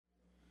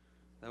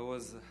That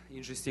was an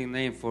interesting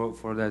name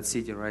for that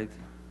city, right?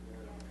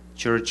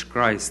 Church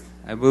Christ.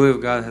 I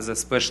believe God has a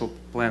special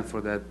plan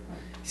for that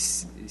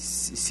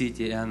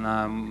city, and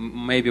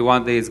maybe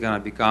one day it's gonna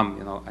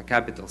become, a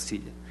capital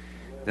city,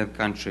 that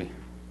country.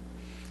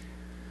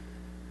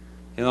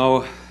 We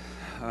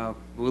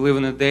live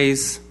in the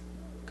days,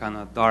 kind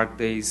of dark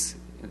days.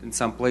 In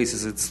some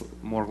places it's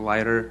more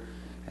lighter,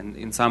 and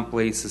in some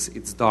places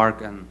it's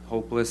dark and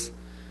hopeless.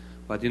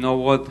 But you know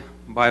what?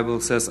 Bible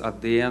says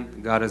at the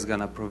end, God is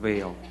gonna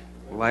prevail.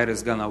 Light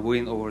is gonna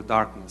win over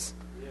darkness.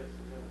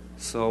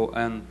 So,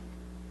 and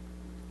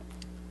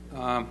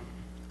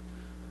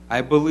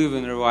I believe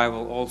in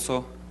revival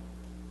also.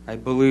 I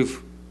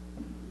believe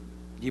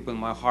deep in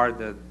my heart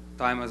that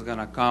time is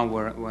gonna come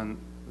when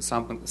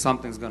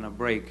something's gonna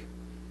break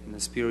in the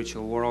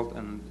spiritual world,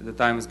 and the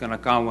time is gonna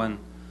come when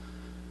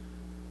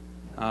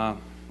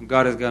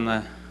God is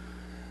gonna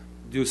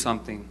do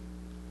something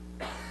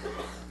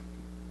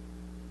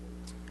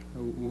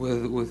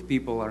with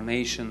people, our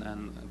nation,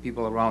 and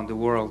people around the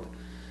world.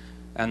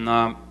 And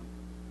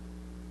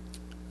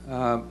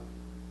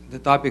the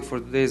topic for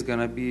today is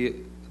gonna be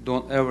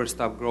don't ever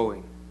stop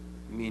growing,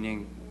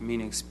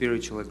 meaning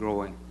spiritually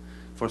growing.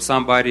 For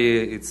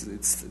somebody,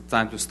 it's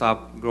time to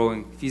stop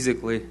growing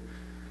physically,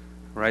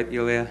 right,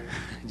 Ilya?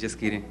 Just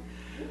kidding.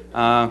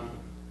 I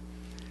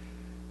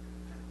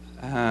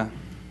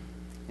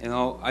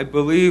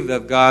believe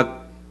that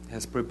God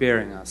is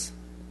preparing us.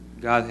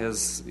 God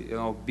has,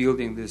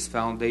 building this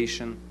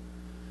foundation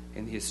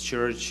in His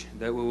church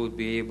that we will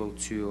be able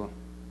to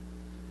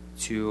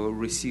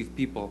receive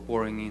people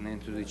pouring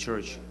into the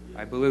church.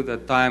 I believe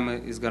that time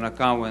is going to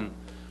come when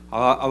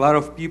a lot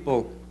of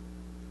people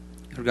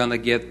are going to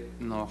get,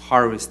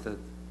 harvested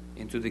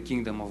into the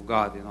kingdom of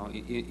God,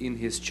 in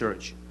His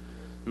church,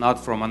 not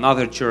from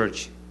another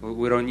church.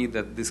 We don't need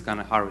this kind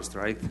of harvest,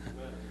 right?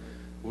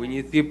 We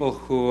need people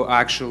who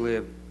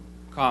actually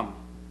come,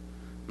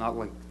 not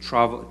like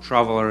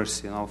travelers,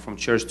 from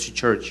church to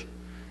church.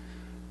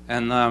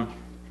 And I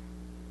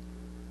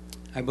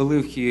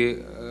believe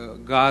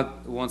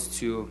God wants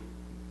to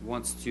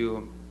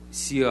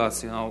see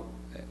us,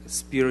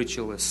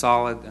 spiritually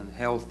solid and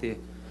healthy,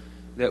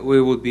 that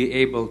we would be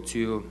able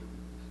to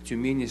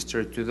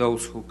minister to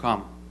those who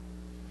come.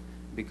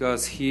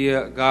 Because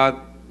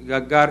God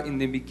in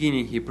the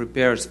beginning, He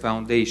prepares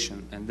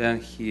foundation, and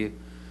then He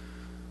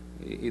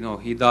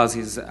does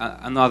His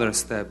another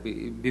step.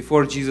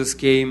 Before Jesus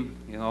came,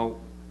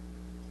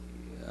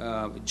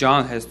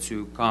 John has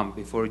to come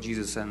before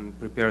Jesus and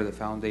prepare the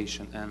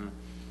foundation. And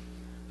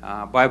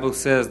Bible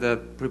says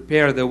that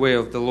prepare the way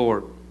of the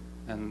Lord,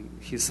 and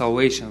His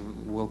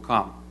salvation will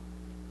come.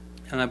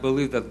 And I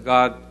believe that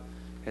God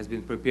has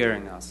been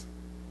preparing us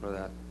for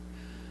that.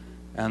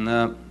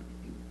 And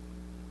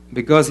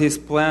because His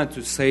plan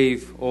to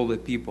save all the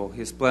people,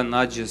 His plan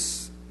not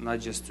just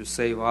to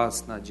save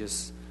us, not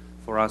just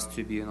for us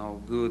to be,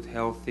 good,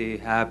 healthy,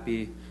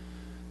 happy.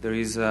 There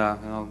is,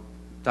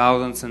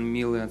 thousands and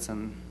millions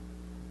and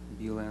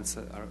billions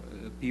of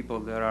people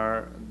that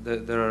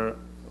are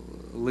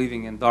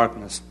living in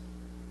darkness.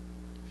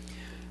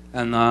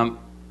 And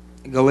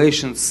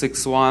Galatians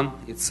 6:1,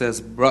 it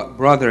says,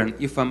 "Brethren,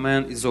 if a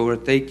man is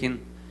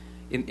overtaken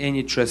in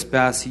any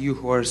trespass, you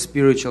who are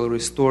spiritual,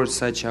 restore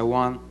such a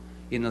one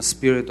in a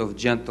spirit of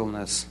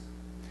gentleness,"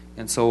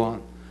 and so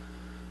on.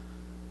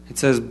 It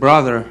says,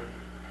 "Brother,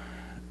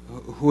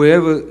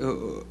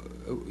 whoever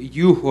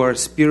you who are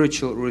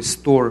spiritual,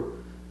 restore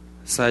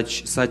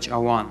such a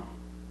one."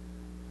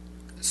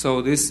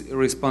 So this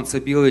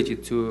responsibility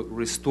to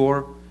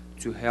restore,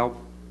 to help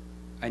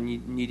a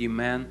needy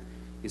man,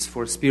 is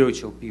for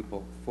spiritual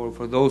people,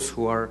 for those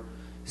who are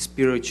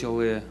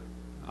spiritually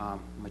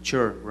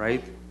mature,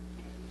 right?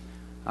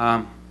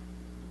 I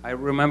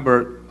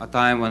remember a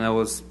time when I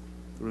was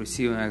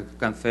receiving a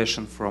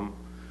confession from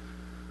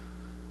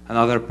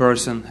another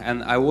person,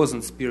 and I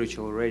wasn't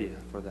spiritually ready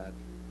for that.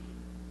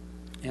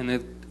 And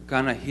it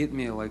kind of hit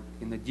me like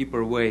in a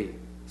deeper way.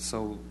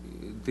 So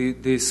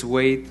this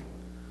weight,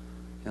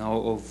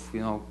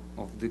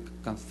 of the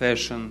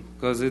confession,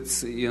 because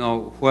it's,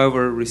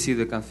 whoever received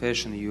the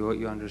confession,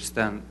 you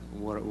understand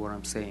what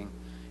I'm saying.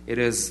 It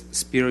is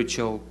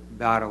spiritual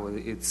battle.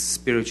 It's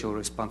spiritual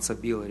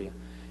responsibility.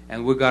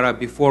 And we gotta,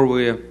 before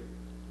we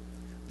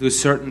do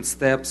certain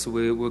steps,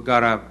 we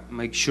gotta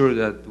make sure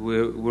that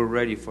we're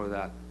ready for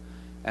that.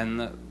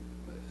 And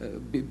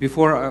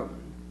before,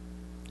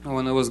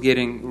 when I was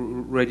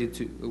getting ready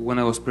when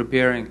I was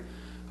preparing,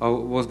 I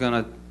was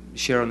gonna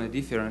share on a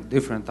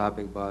different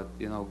topic, but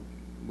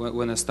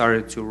when I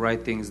started to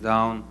write things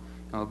down,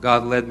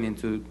 God led me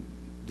into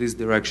this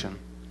direction.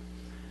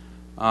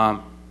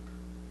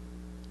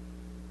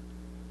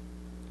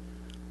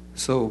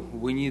 So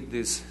we need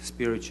this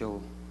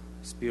spiritual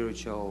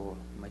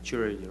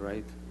maturity,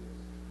 right?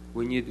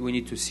 We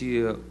need to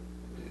see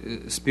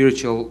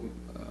spiritual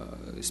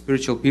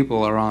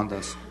people around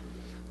us.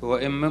 Well,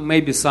 and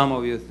maybe some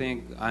of you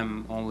think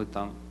I'm only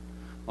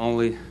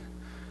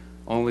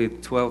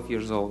 12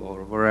 years old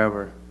or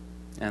wherever,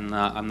 and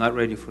I'm not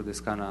ready for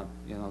this kind of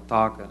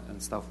talk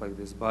and stuff like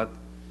this. But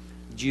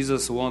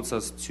Jesus wants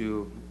us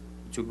to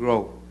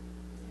grow.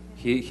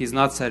 He's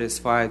not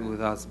satisfied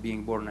with us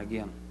being born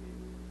again.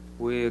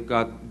 We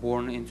got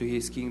born into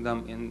His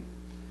kingdom, and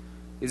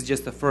it's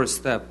just the first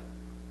step.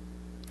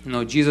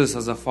 Jesus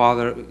as a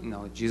father,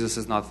 Jesus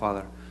is not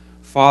Father.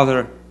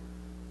 Father,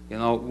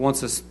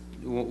 wants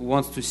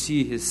to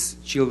see His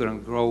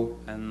children grow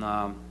and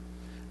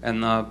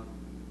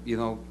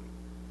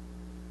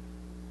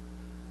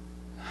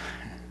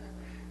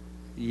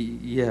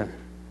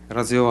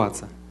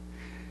развиваться.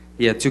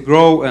 To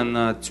grow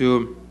and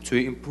to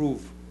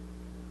improve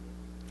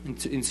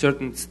in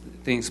certain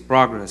things,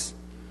 progress.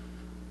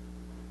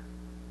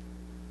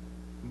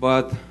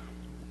 But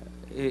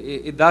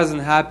it doesn't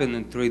happen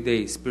in 3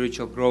 days.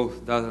 Spiritual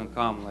growth doesn't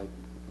come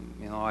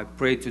I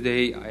prayed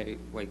today. I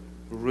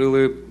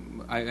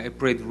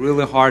prayed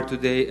really hard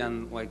today,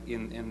 and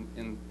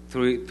in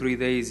 3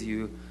 days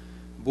you,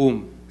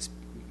 boom,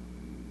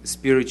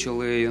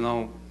 spiritually,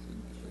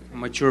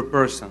 mature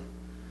person.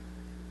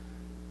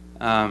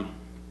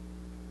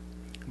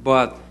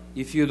 But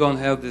if you don't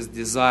have this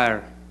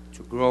desire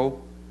to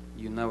grow,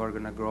 you're never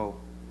gonna grow.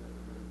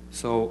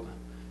 So,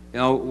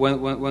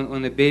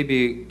 when a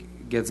baby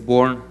gets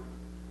born,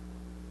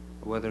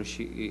 whether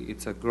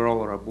it's a girl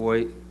or a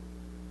boy,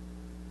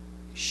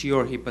 she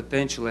or he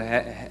potentially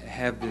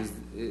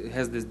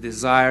has this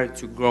desire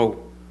to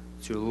grow,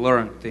 to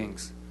learn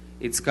things.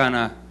 It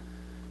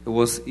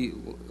was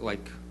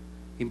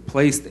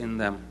placed in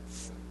them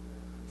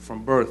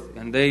from birth,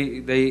 and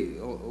they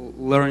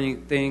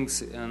learning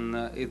things, and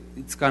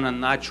it's kind of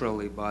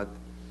naturally. But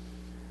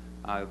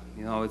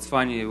it's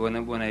funny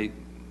when I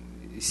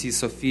see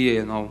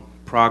Sophia,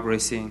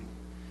 progressing.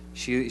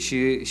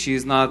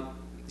 She's not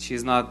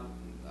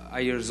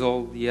a years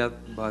old yet,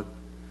 but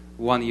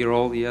 1 year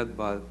old yet,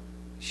 but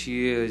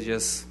she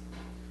just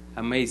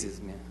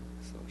amazes me.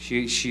 So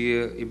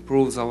she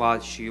improves a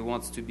lot. She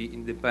wants to be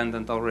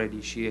independent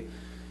already. She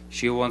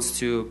wants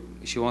to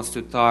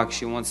talk.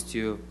 She wants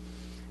to,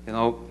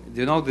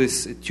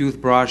 this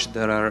toothbrush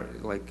that are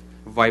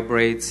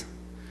vibrates,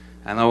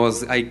 and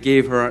I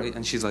gave her,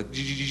 and she's like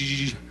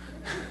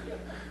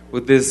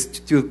with this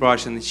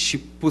toothbrush, and she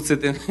puts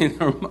it in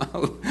her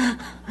mouth.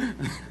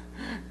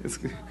 It's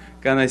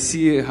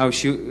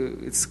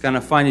it's kind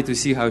of funny to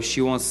see how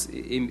she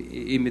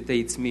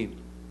imitates me.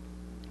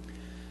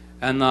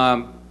 And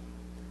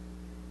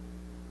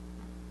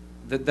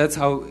that's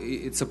how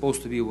it's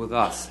supposed to be with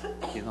us.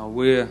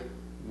 We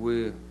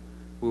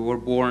were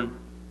born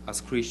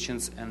as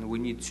Christians, and we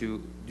need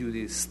to do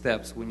these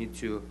steps. We need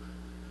to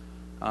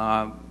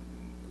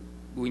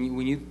we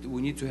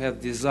need to have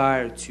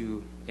desire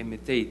to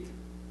imitate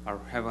our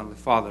Heavenly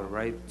Father,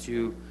 right?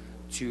 To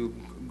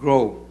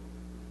grow.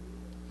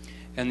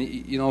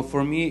 And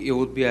for me, it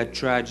would be a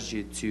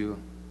tragedy to,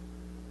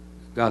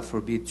 God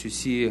forbid, to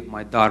see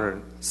my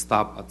daughter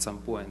stop at some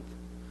point.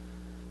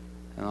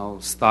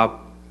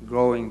 Stop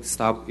growing,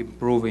 stop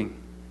improving.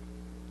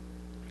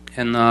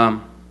 And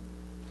I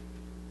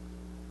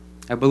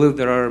believe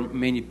there are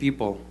many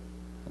people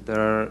that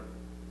are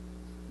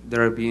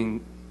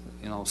being,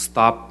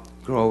 stopped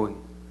growing.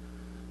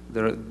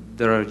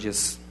 There are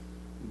just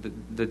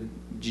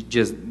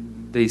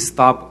they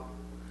stop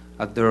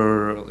at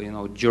their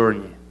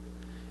journey.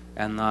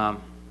 And I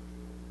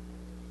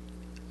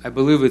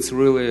believe it's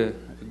really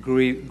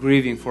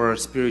grieving for our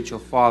spiritual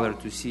father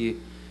to see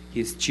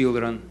his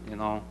children,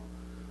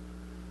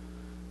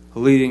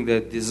 leaving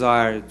that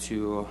desire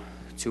to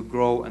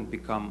grow and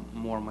become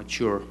more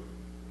mature.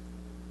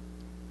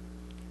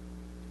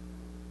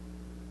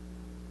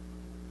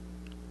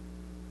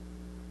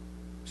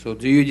 So,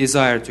 do you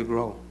desire to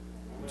grow?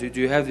 Do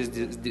you have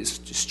this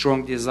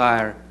strong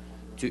desire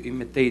to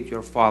imitate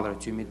your father,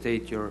 to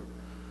imitate your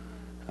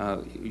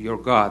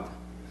God?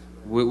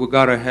 We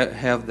gotta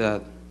have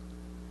that.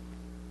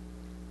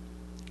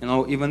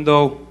 Even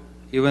though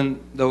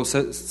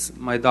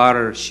my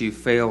daughter, she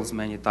fails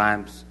many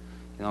times.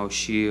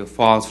 She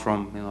falls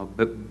from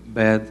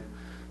bed,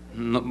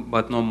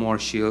 but no more.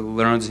 She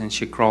learns and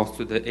she crawls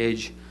to the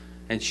edge,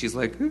 and she's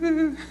like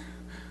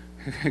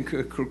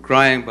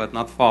crying but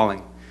not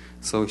falling.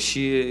 So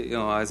she,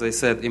 as I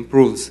said,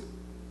 improves.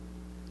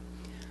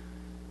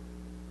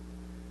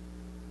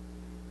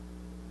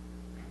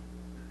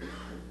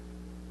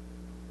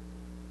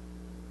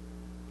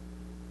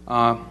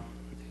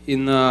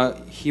 In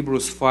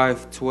Hebrews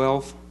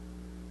 5:12,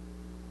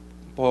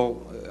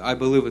 Paul, I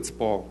believe it's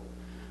Paul,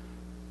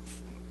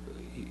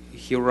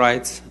 he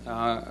writes,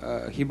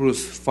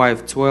 Hebrews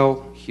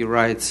 5:12, he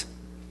writes,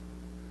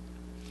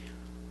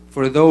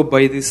 "For though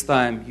by this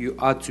time you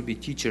ought to be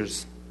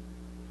teachers,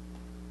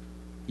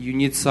 you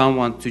need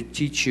someone to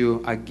teach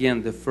you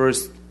again the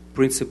first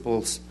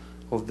principles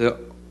of the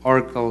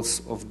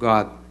oracles of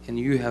God, and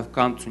you have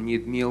come to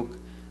need milk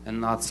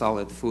and not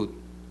solid food."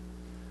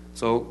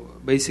 So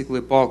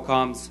basically Paul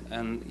comes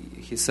and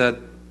he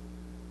said,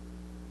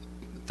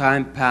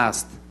 time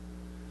passed.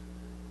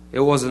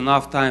 It was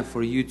enough time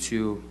for you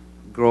to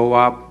grow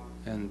up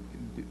and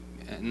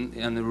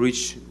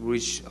reach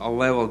a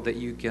level that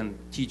you can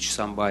teach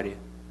somebody.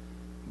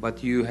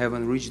 but you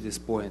haven't reached this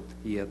point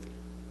yet.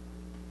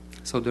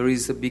 So there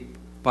is a big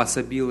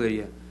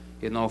possibility,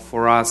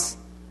 for us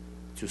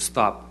to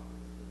stop.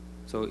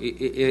 So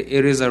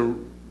it is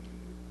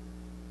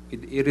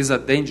a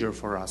danger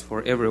for us,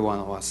 for every one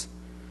of us.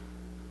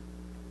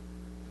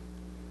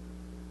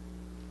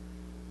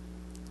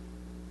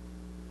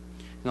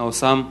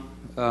 Some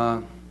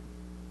hold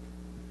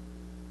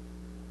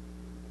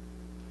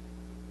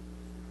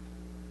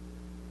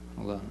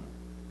on.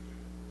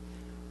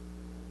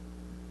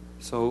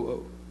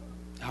 So,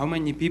 how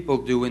many people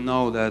do we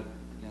know that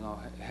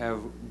have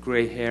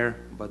gray hair,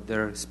 but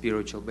they're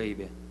spiritual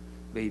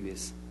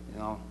babies?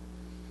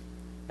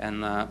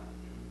 And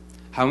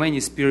how many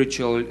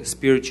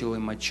spiritually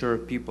mature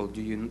people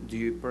do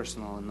you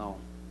personally know?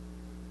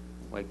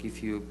 Like,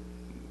 if you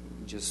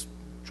just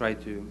try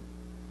to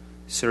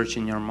search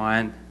in your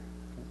mind,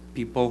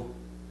 people,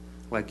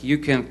 like, you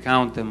can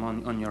count them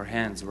on your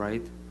hands,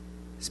 right?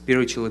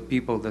 Spiritually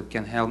people that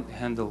can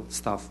handle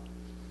stuff.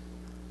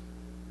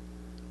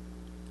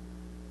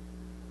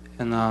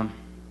 And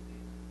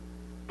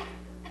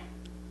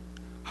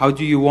how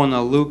do you want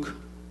to look?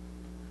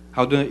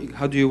 How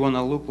do you want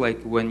to look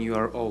like when you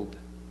are old?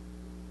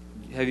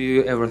 Have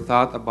you ever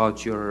thought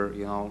about your,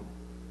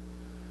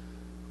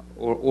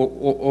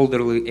 or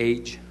elderly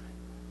age?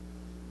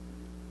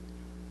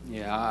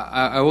 Yeah,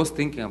 I was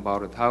thinking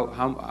about it. How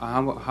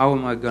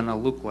am I gonna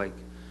look like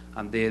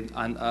at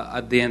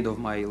the end of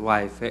my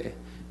life?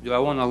 Do I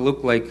want to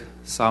look like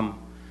some,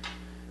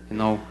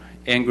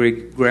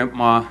 angry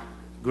grandpa,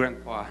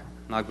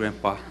 not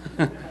grandpa,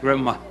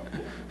 grandma?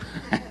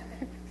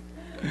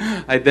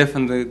 I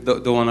definitely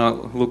don't want to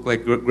look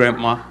like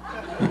grandma.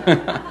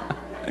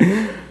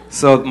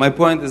 So my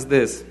point is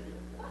this: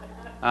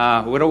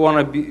 we don't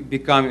want to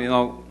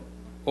become,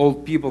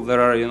 old people that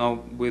are,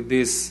 with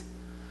this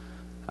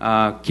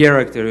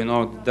character,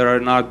 that are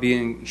not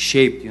being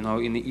shaped, in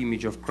the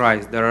image of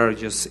Christ. That are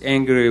just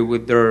angry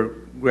with their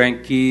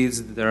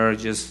grandkids. That are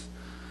just,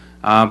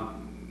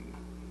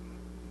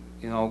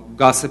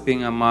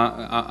 gossiping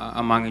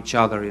among each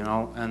other,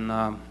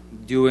 and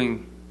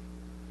doing.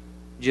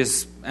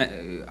 Just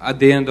at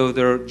the end of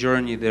their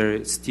journey,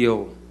 they're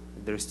still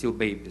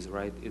babies,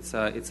 right? It's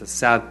a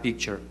sad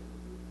picture.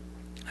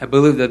 I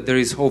believe that there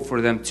is hope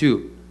for them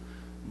too,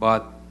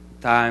 but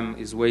time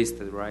is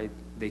wasted, right?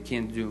 They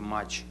can't do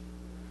much.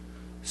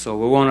 So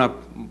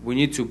we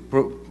need to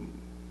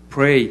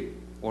pray,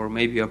 or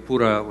maybe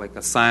put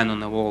a sign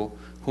on the wall.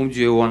 Whom do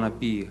you want to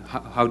be?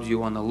 How do you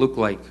want to look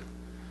like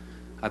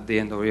at the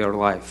end of your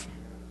life?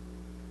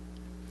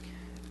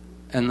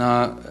 And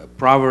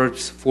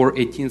Proverbs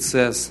 4:18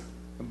 says,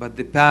 "But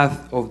the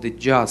path of the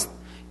just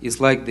is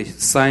like the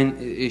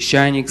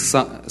shining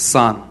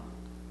sun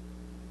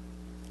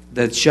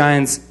that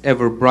shines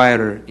ever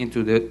brighter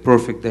into the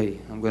perfect day."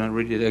 I'm going to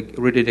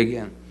read it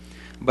again.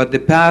 "But the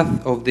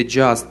path of the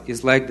just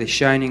is like the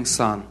shining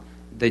sun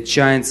that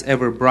shines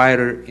ever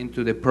brighter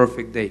into the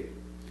perfect day."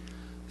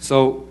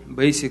 So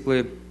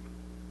basically,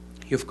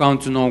 you've come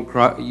to know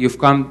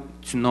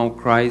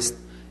Christ,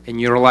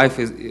 and your life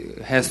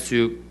has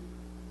to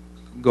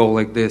go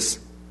like this.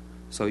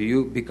 So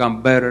you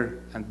become better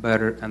and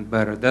better and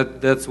better.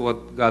 That's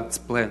what God's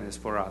plan is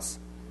for us.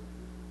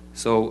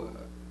 So,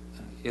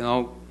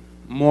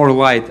 more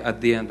light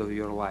at the end of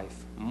your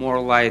life.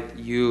 More light,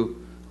 you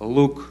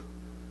look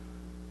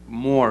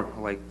more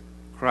like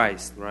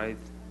Christ, right?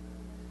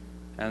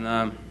 And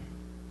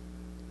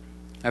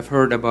I've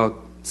heard about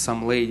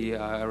some lady,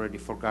 I already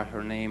forgot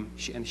her name,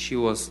 she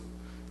was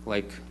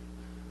like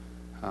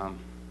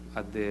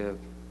at the,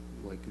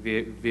 like,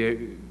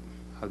 very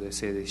how do I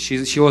say this?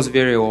 She was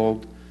very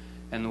old,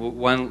 and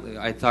when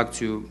I talked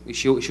to,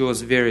 she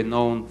was very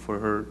known for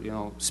her,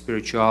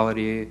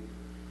 spirituality.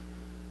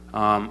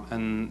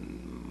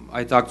 And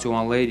I talked to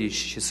one lady.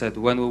 She said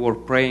when we were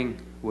praying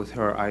with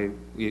her, I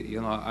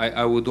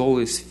would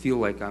always feel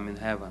like I'm in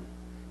heaven,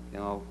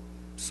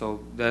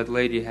 So that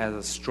lady has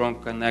a strong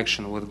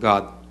connection with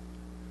God.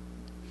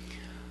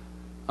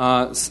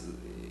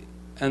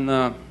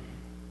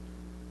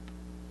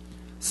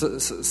 So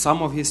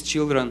some of his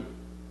children,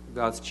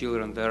 God's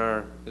children,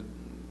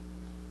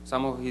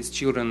 some of his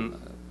children,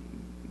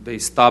 they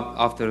stop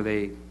after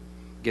they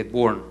get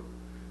born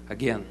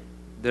again.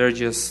 They're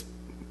just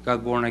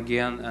got born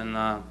again,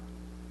 and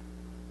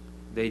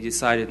they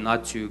decided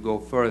not to go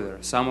further.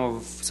 Some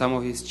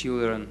of his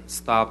children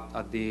stopped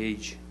at the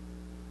age,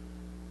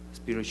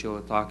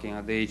 spiritually talking,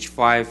 at the age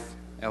 5,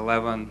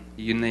 11,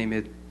 you name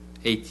it,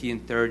 18,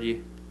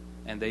 30,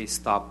 and they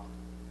stopped.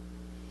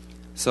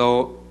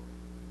 So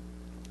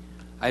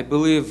I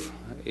believe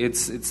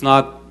it's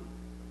not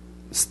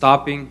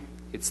stopping.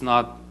 It's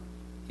not.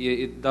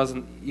 It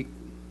doesn't.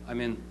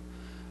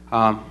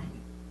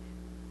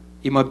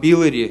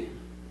 Immobility.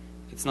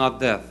 It's not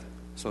death.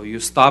 So you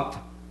stopped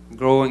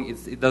growing.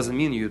 It doesn't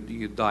mean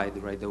you died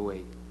right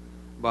away,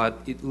 but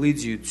it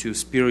leads you to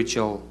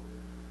spiritual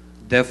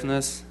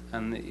deafness,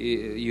 and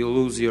you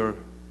lose your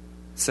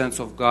sense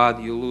of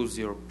God. You lose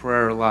your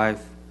prayer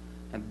life,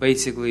 and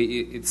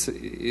basically it's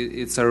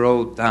a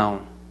road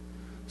down.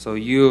 So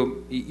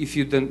if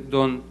you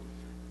don't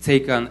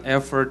take an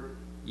effort,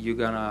 you're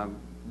gonna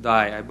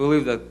die. I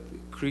believe that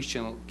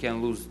Christian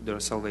can lose their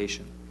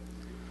salvation.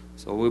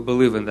 So we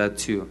believe in that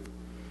too.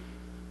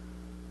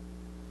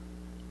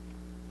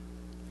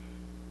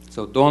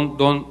 So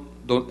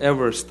don't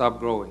ever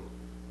stop growing.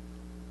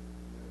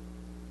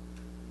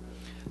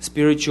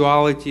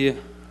 Spirituality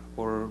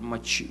or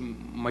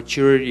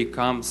maturity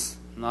comes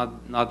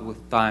not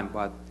with time,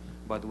 but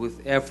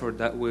with effort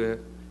that we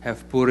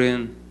have put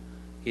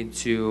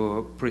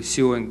into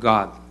pursuing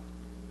God.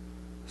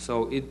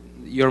 So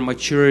your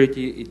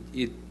maturity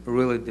it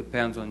really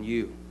depends on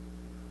you.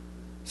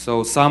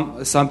 So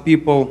some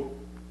people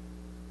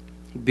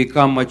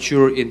become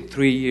mature in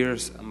 3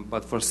 years,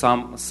 but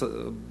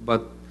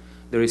but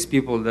there is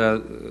people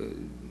that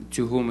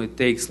to whom it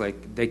takes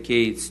like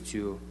decades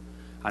to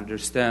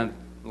understand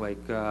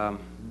like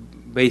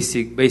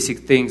basic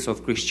things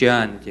of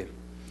Christianity.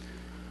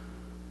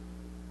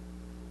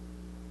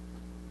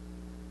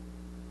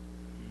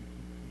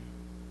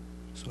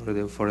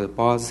 Sorry for the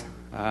pause.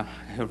 I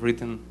have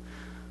written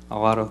a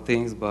lot of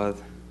things, but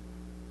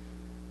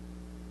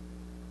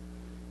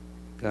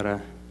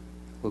gotta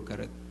look at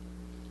it.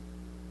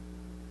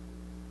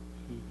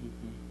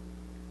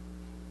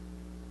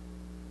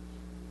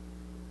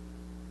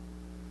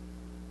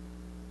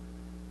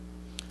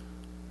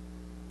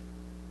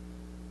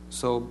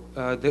 So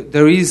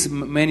there is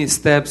many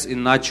steps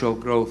in natural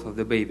growth of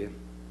the baby.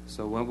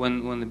 So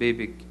when the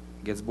baby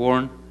gets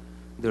born,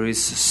 there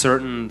is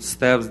certain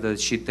steps that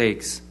she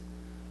takes,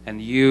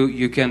 and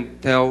you can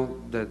tell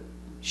that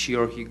she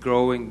or he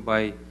growing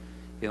by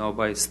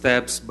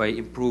steps, by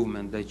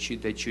improvement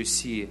that you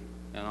see,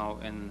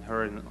 in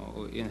her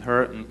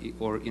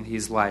or in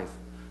his life,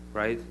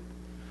 right?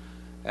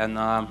 And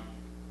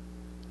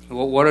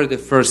what are the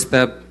first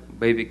step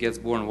baby gets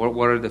born?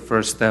 What are the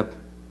first step?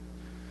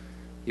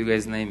 You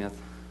guys name it.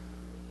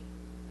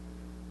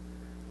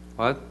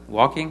 What?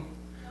 Walking?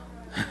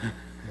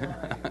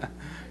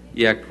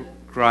 Yeah,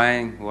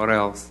 crying. What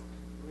else?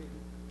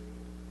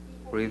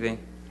 Breathing.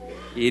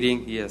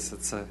 Eating. Yes,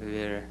 it's a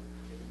very...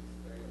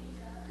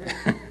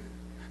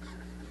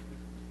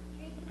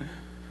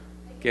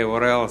 Okay,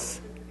 what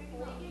else?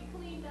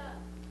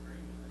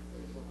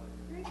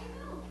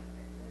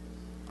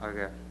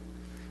 Okay.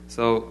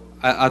 So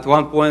at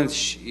one point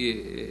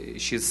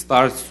she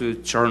starts to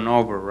turn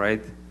over,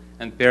 right?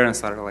 And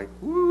parents are like,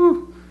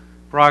 "Woo,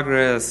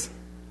 progress!"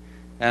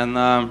 And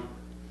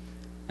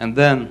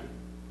then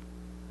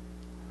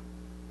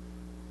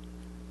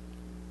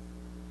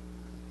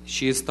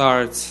she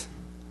starts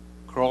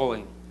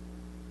crawling,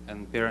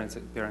 and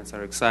parents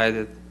are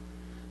excited.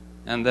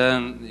 And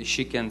then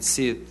she can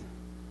sit,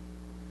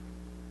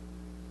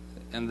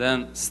 and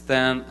then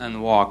stand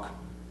and walk,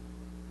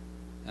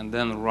 and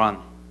then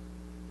run.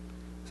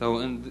 So,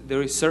 and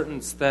there is certain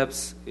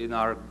steps in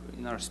our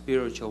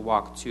spiritual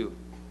walk too.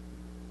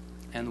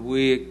 And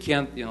we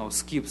can't,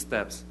 skip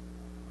steps.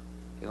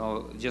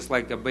 Just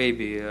like a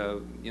baby,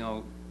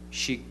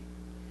 she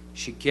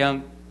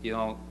can't,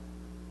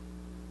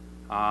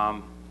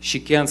 she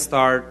can't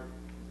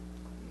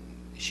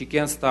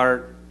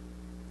start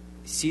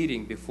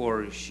sitting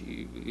before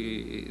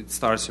it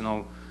starts,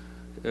 not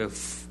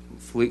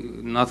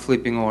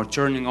flipping or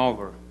turning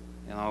over.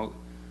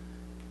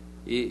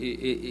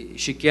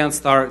 She can't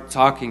start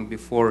talking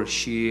before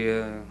she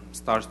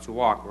starts to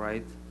walk,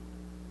 right?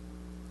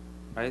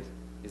 Right?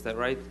 Is that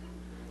right?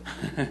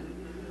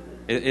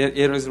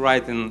 it is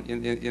right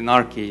in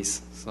our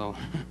case. So,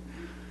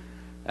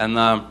 and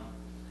I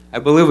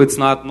believe it's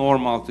not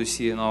normal to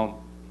see a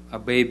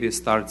baby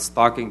starts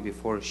talking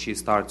before she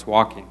starts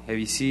walking. Have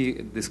you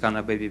seen this kind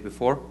of baby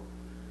before?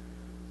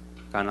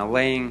 Kind of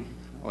laying,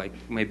 like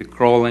maybe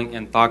crawling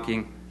and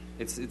talking.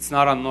 It's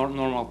not a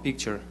normal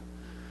picture.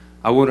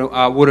 I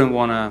wouldn't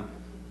want to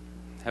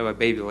have a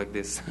baby like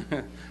this.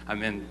 I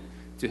mean,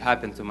 to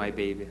happen to my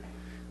baby.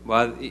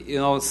 But,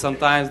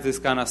 sometimes this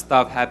kind of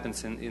stuff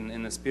happens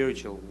in the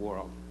spiritual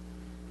world.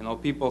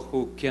 People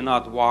who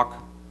cannot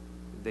walk,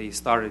 they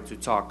started to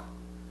talk,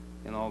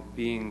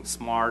 being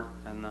smart.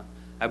 And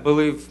I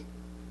believe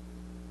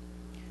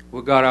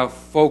we got to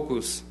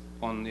focus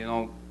on,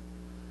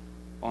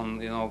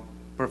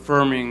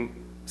 performing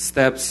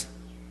steps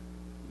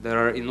that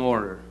are in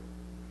order.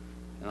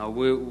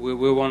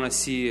 We want to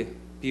see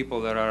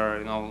people that are,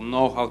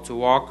 know how to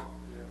walk,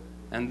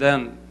 and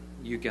then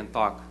you can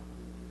talk.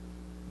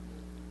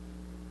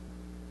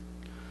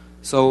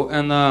 So,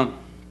 and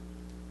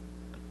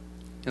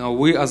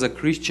we as a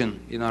Christian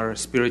in our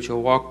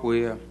spiritual walk,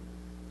 we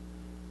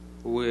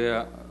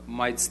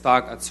might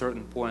stuck at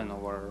certain point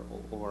of our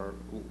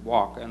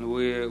walk, and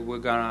we're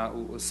gonna.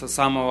 So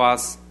some of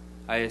us,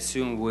 I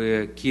assume,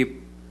 we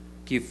keep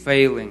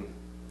failing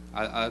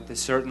at a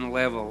certain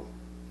level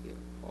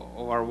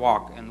of our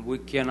walk, and we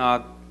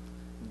cannot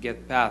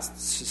get past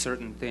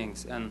certain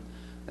things. And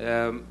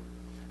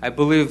I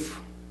believe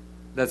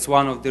that's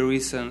one of the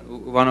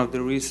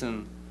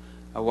reason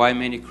why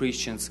many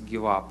Christians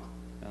give up.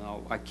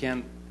 I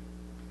can't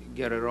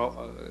get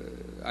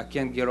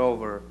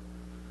over,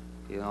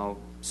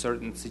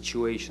 certain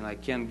situation. I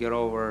can't get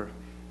over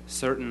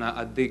certain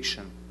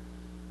addiction.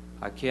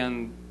 I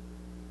can't,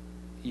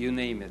 you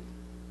name it.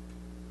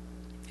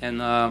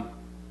 And I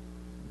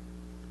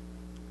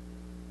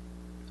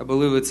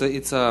believe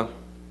it's a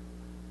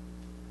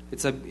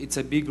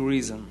big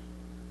reason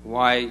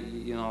why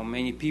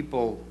many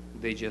people,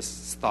 they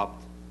just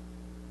stopped.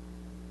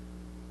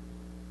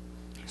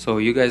 So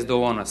you guys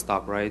don't want to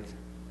stop, right?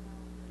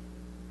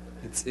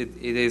 It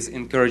is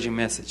encouraging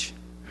message.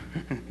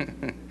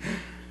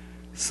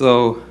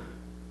 So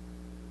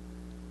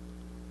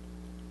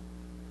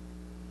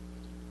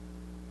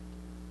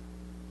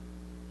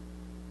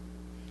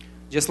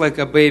just like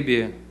a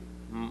baby,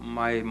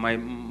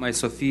 my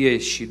Sophia,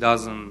 she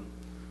doesn't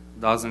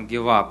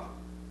give up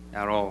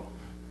at all.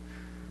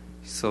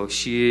 So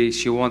she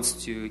wants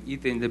to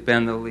eat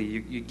independently.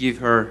 You give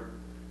her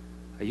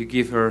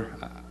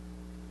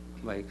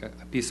like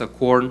a piece of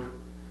corn,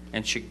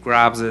 and she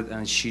grabs it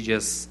and she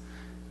just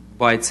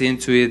bites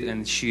into it,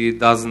 and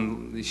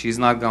she's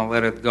not gonna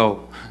let it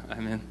go. I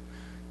mean,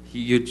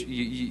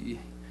 you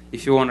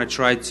if you want to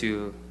try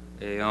to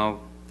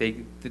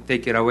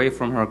take it away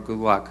from her, good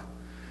luck.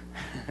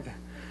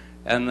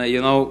 And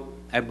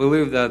I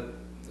believe that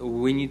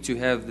we need to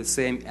have the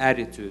same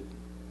attitude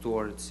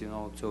towards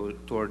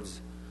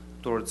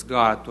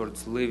God,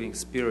 towards living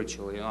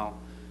spiritually.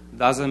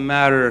 Doesn't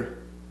matter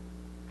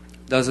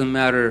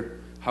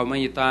how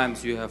many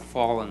times you have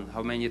fallen,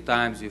 how many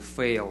times you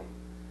fail.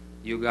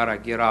 You gotta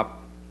get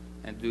up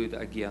and do it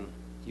again.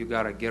 You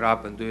gotta get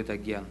up and do it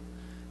again.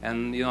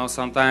 And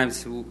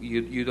sometimes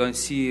you don't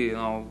see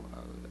a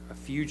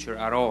future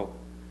at all.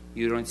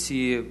 You don't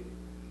see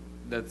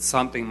that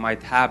something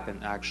might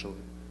happen.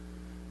 Actually,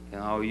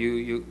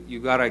 you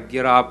gotta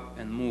get up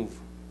and move.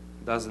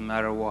 Doesn't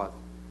matter what.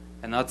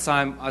 And at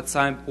some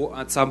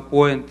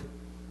point,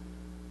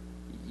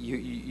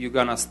 you're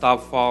gonna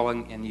stop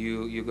falling and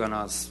you're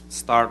gonna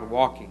start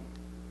walking.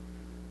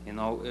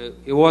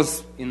 It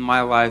was in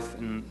my life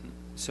in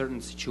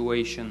certain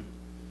situation,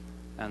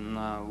 and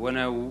when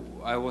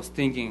I was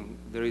thinking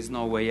there is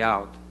no way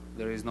out.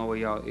 There is no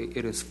way out.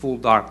 It is full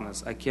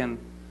darkness. I can't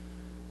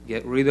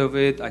get rid of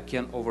it. I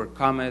can't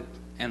overcome it.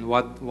 And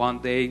one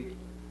day,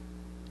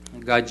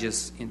 God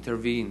just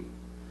intervened,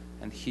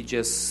 and He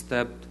just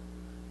stepped,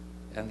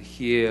 and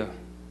He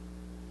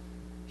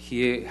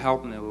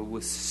helped me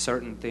with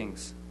certain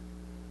things.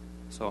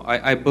 So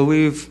I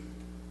believe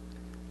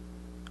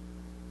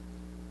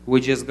we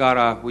just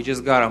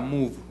gotta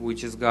move. We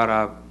just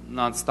gotta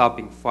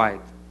non-stopping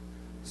fight.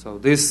 So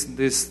this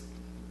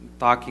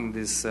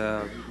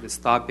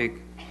topic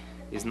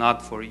is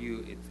not for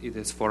you. It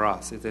is for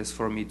us. It is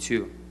for me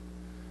too.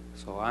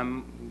 So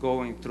I'm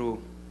going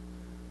through.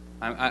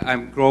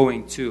 I'm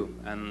growing too,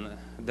 and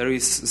there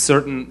is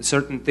certain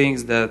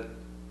things that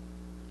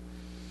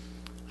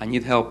I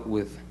need help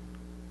with,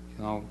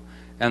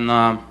 and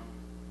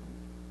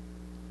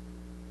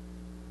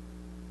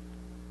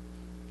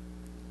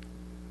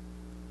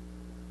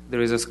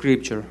there is a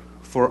scripture: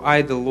 "For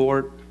I, the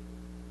Lord,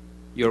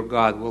 your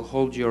God, will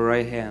hold your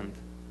right hand,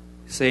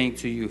 saying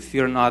to you,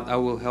 'Fear not, I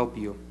will help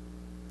you.'"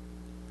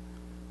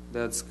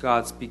 That's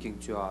God speaking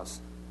to us.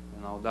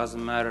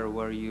 Doesn't matter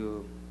where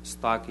you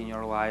stuck in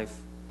your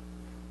life,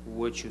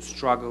 what you're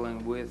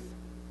struggling with.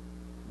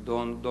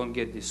 Don't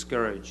get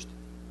discouraged,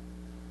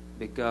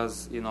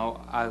 because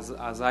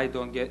as I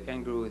don't get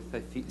angry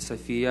with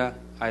Sophia,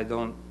 I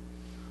don't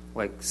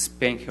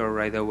spank her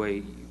right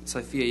away.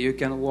 Sophia, you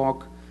can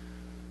walk.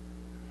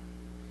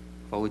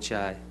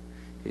 Получай.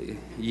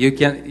 You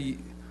can.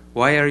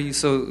 Why are you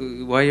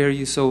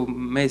so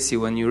messy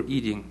when you're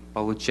eating?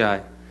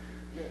 Получай.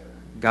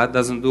 God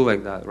doesn't do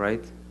like that,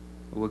 right?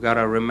 We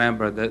gotta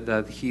remember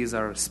that He is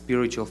our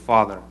spiritual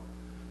Father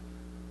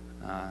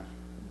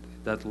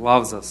that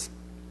loves us.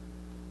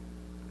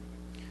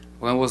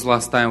 When was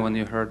last time when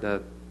you heard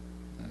that?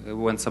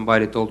 When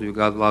somebody told you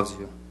God loves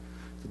you?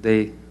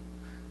 Today,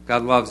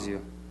 God loves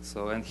you.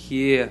 So, and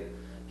He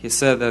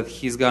said that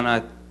He's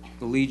gonna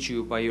lead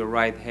you by your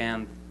right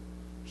hand.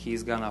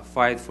 He's gonna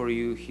fight for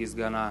you. He's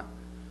gonna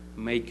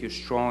make you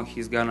strong.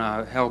 He's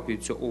gonna help you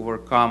to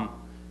overcome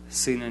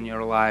sin in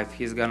your life.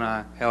 He's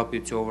gonna help you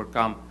to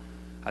overcome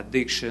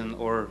addiction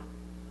or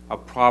a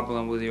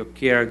problem with your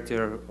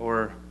character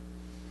or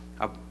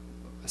a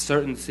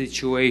certain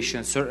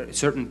situation,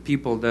 certain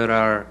people that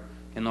are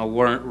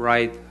weren't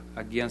right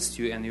against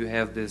you, and you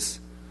have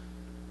this,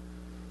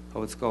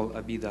 how it's called,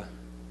 abida,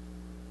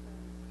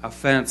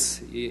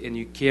 offense, and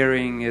you're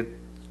carrying it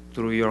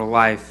through your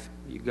life.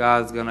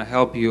 God's gonna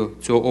help you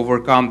to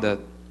overcome that.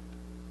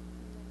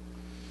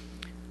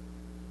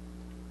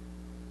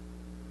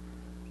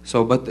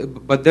 So,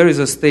 but there is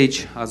a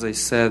stage, as I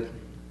said,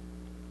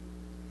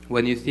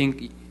 when you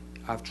think,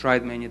 I've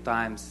tried many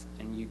times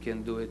and you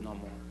can do it no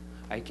more.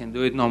 I can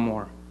do it no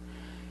more.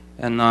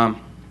 And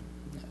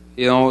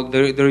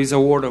there is a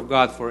word of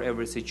God for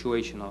every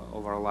situation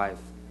of our life.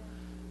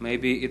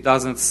 Maybe it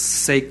doesn't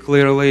say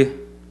clearly,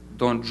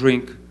 don't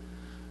drink,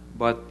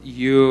 but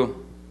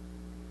you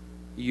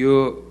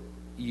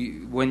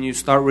when you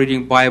start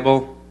reading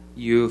Bible,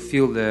 you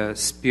feel the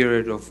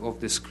spirit of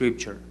the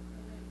scripture,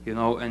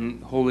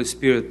 and Holy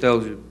Spirit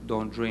tells you,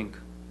 don't drink.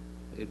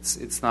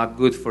 It's not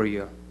good for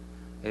you.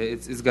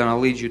 It's going to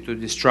lead you to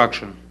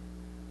destruction.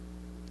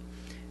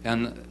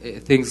 And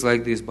things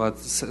like this. But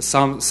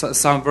some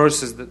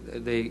verses,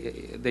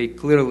 they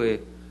clearly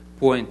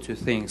point to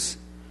things.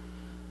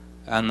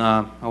 And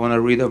I want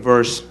to read a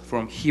verse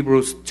from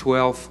Hebrews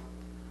 12,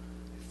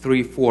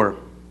 3-4.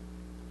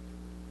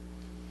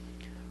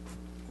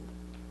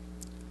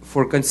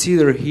 For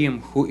consider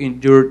him who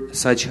endured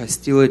such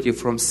hostility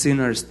from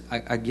sinners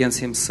against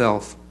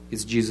himself,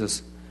 is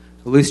Jesus,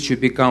 lest you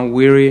become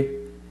weary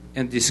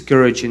and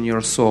discouraged in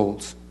your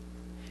souls.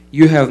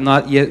 You have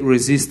not yet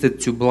resisted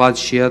to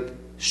bloodshed,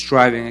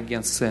 striving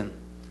against sin.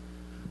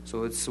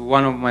 So it's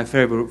one of my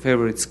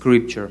favorite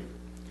scripture.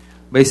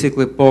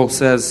 Basically, Paul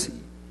says,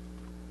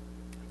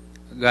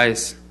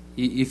 guys,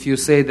 if you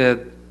say that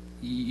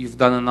you've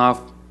done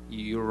enough,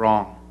 you're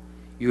wrong.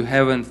 You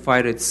haven't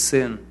fighted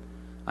sin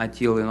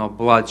until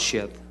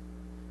bloodshed.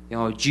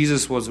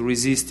 Jesus was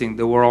resisting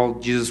the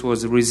world. Jesus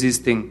was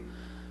resisting,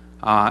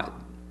 the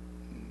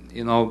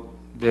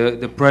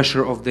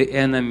pressure of the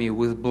enemy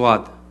with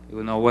blood.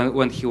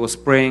 When he was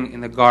praying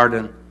in the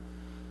garden,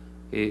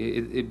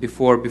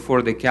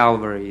 before the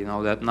Calvary,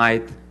 that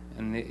night,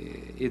 and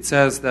it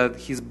says that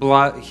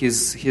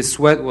his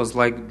sweat was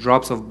like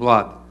drops of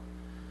blood.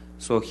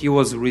 So he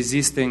was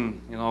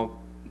resisting,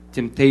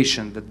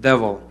 temptation, the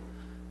devil.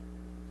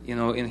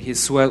 And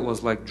his sweat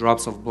was like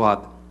drops of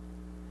blood.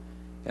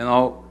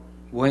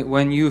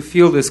 When you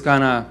feel this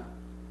kind of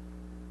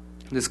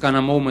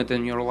moment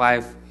in your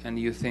life, and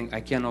you think,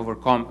 I can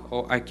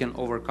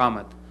overcome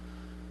it.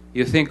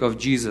 You think of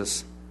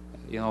Jesus,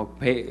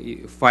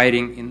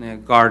 fighting in the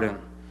garden,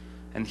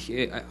 and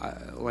he,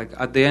 like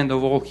at the end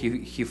of all,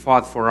 he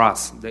fought for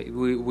us. That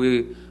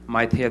we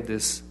might have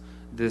this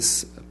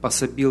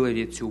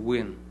possibility to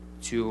win,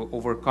 to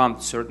overcome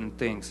certain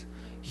things.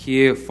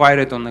 He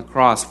fought on the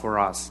cross for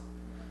us.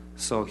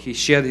 So he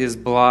shed his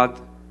blood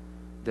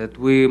that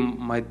we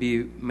might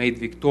be made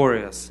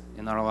victorious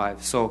in our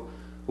life. So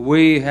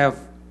we have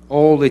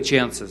all the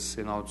chances,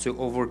 to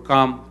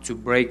overcome, to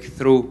break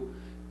through,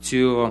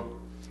 to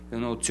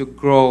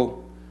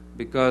grow,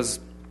 because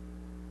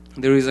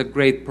there is a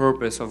great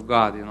purpose of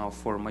God,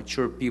 for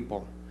mature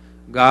people.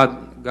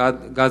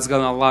 God's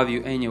gonna love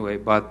you anyway,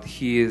 but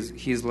he's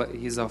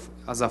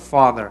as a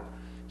father,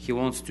 he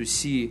wants to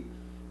see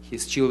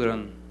his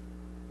children,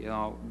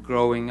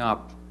 growing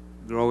up,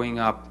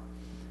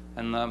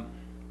 and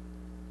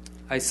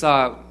I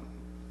saw,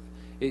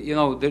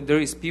 there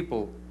is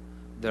people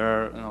that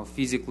are,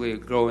 physically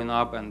growing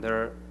up, and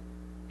they're,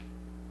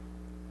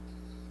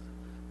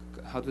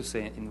 how to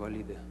say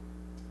invalide?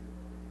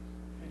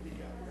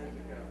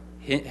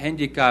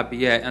 Handicap,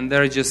 yeah, and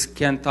they just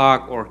can't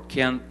talk or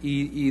can't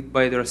eat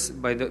by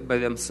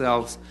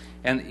themselves,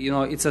 and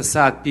it's a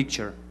sad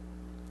picture.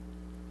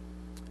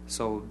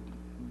 So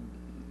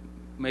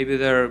maybe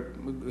they're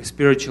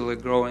spiritually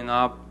growing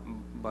up,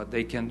 but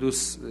they can do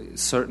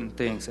certain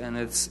things, and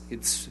it's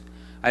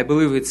I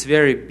believe it's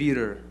very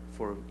bitter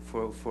for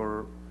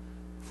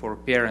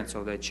parents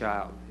of their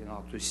child,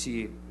 to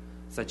see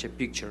such a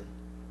picture.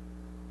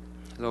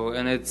 So,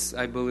 and it's,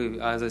 I believe,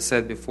 as I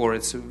said before,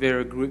 it's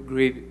very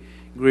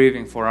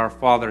grieving for our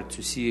Father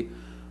to see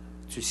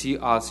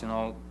us,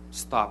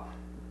 stop,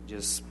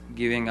 just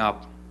giving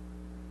up.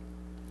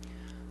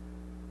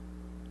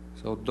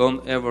 So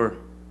don't ever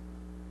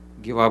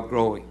give up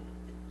growing.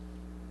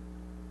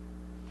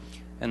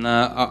 And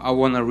I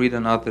want to read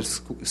another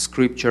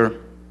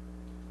scripture,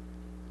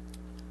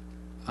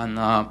 and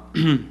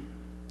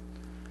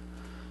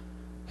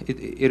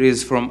it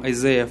is from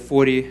Isaiah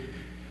 40,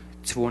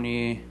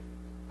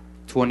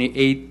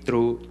 28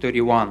 through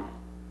 31.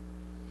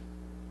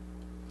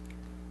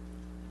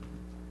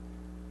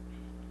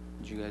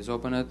 Did you guys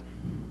open it?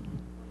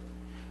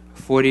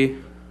 40,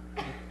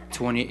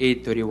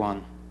 28,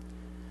 31.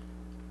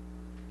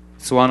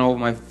 It's one of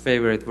my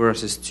favorite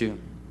verses too.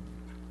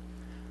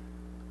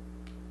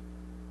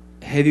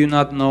 Have you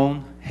not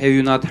known, have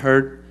you not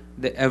heard,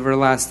 the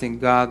everlasting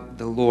God,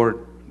 the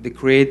Lord, the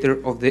creator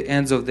of the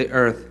ends of the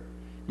earth,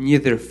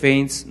 neither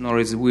faints nor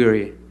is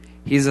weary.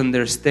 His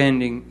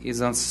understanding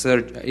is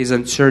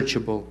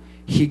unsearchable.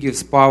 He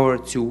gives power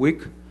to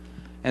weak,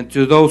 and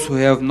to those who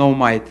have no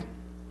might.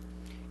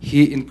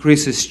 He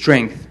increases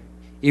strength.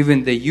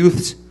 Even the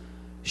youths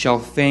shall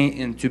faint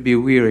and to be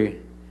weary,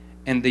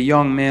 and the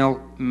young man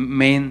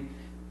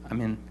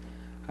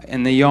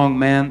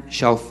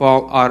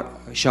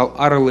shall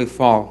utterly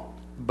fall.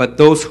 But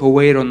those who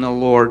wait on the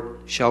Lord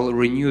shall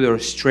renew their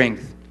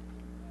strength.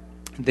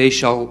 They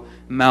shall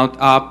mount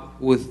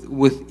up with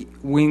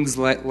wings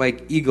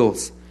like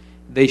eagles.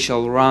 They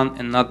shall run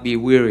and not be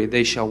weary.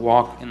 They shall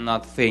walk and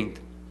not faint.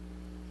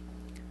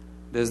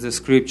 There's the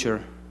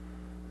scripture.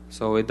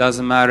 So it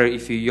doesn't matter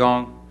if you're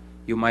young,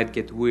 you might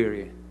get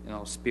weary,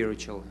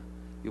 spiritually.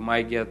 You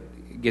might get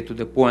to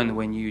the point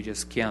when you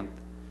just can't.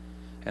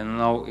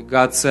 And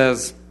God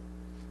says,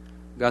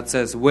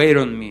 wait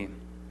on me.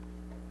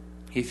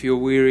 If you're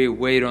weary,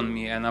 wait on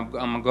me, and I'm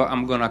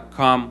going to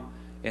come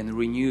and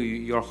renew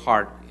your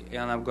heart.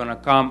 And I'm going to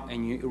come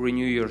and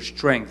renew your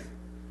strength.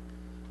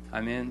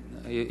 I mean,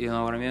 you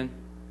know what I mean?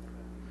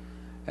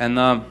 And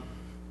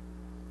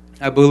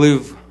I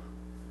believe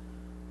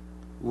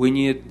we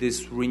need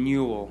this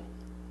renewal,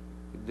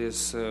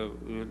 this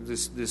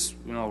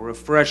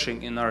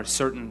refreshing in our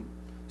certain.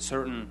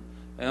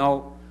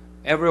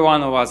 Every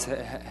one of us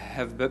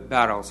have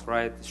battles,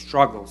 right?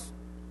 Struggles,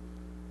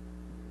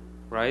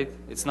 right?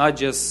 It's not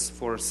just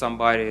for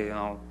somebody,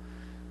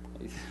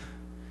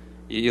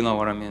 you know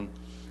what I mean.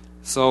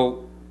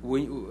 So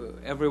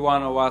every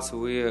one of us,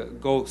 we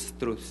go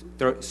through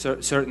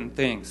certain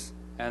things,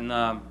 and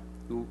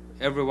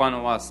every one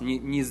of us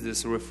needs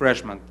this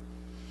refreshment.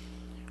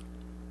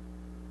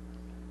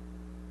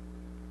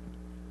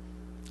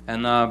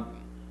 And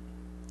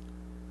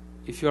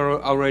if you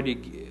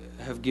already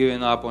have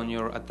given up on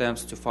your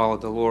attempts to follow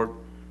the Lord,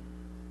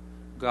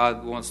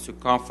 God wants to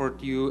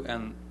comfort you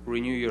and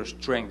renew your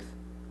strength,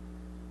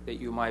 that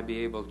you might be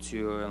able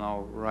to,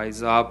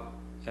 rise up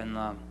and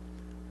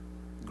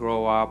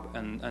grow up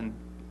and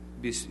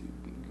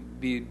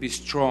be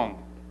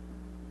strong.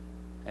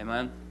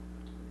 Amen.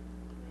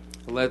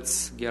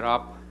 Let's get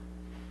up,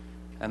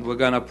 and we're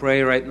gonna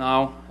pray right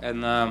now.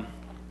 And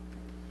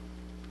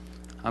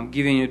I'm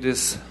giving you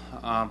this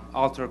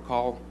altar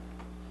call.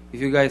 If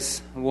you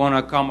guys want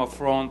to come up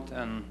front,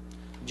 and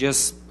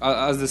just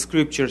as the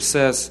scripture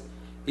says,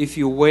 if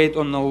you wait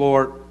on the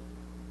Lord,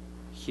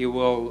 He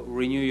will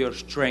renew your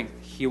strength.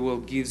 He will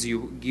give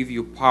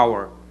you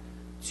power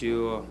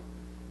to.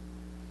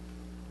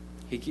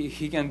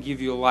 He can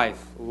give you light,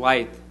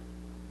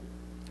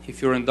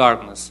 if you're in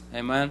darkness.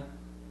 Amen.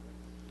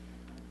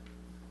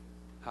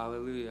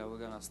 Hallelujah. We're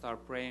gonna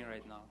start praying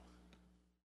right now.